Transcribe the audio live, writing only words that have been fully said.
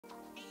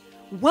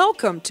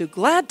Welcome to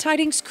Glad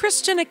Tidings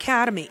Christian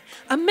Academy,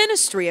 a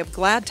ministry of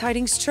Glad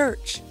Tidings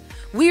Church.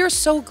 We are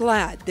so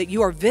glad that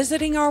you are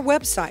visiting our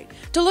website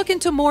to look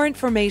into more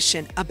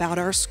information about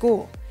our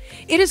school.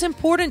 It is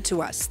important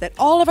to us that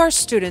all of our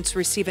students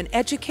receive an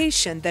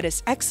education that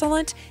is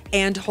excellent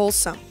and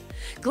wholesome.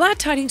 Glad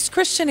Tidings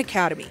Christian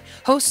Academy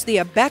hosts the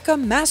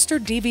Abeka Master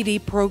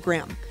DVD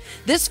program.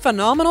 This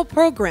phenomenal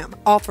program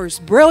offers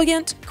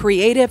brilliant,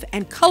 creative,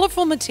 and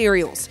colorful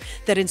materials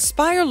that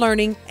inspire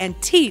learning and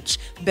teach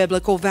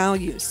biblical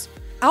values.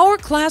 Our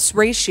class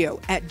ratio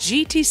at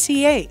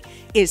GTCA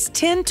is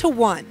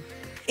 10:1.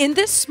 In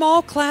this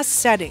small class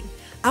setting,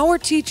 our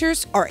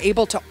teachers are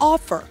able to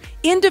offer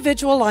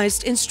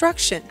individualized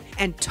instruction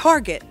and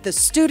target the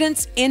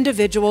students'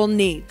 individual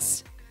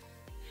needs.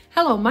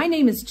 Hello, my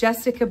name is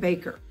Jessica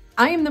Baker.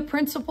 I am the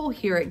principal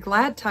here at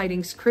Glad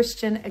Tidings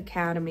Christian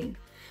Academy.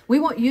 We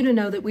want you to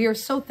know that we are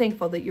so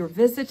thankful that you're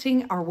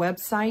visiting our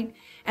website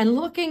and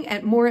looking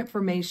at more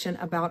information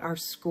about our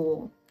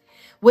school.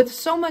 With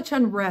so much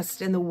unrest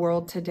in the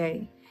world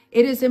today,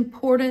 it is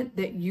important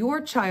that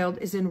your child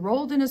is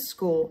enrolled in a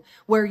school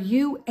where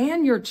you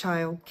and your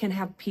child can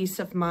have peace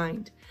of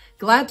mind.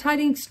 Glad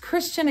Tidings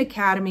Christian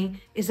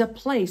Academy is a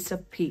place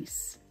of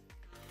peace.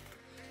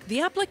 The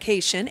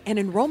application and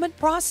enrollment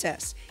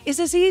process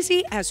is as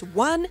easy as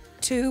 1,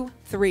 2,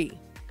 3.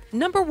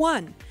 Number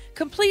 1,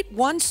 complete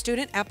one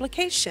student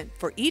application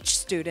for each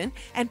student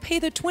and pay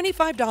the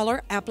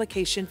 $25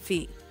 application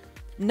fee.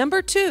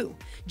 Number 2,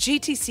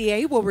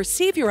 GTCA will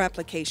receive your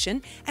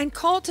application and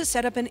call to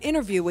set up an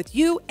interview with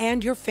you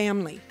and your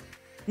family.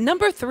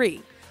 Number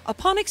 3,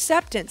 upon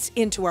acceptance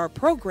into our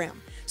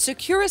program,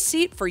 secure a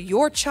seat for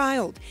your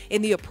child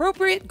in the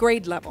appropriate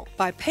grade level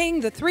by paying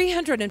the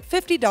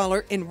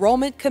 $350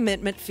 enrollment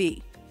commitment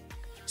fee.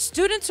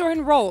 Students are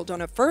enrolled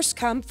on a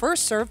first-come,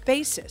 first-served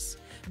basis.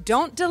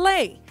 Don't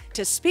delay.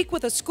 To speak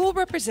with a school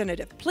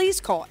representative,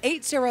 please call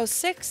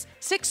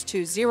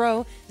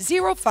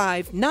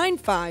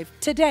 806-620-0595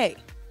 today.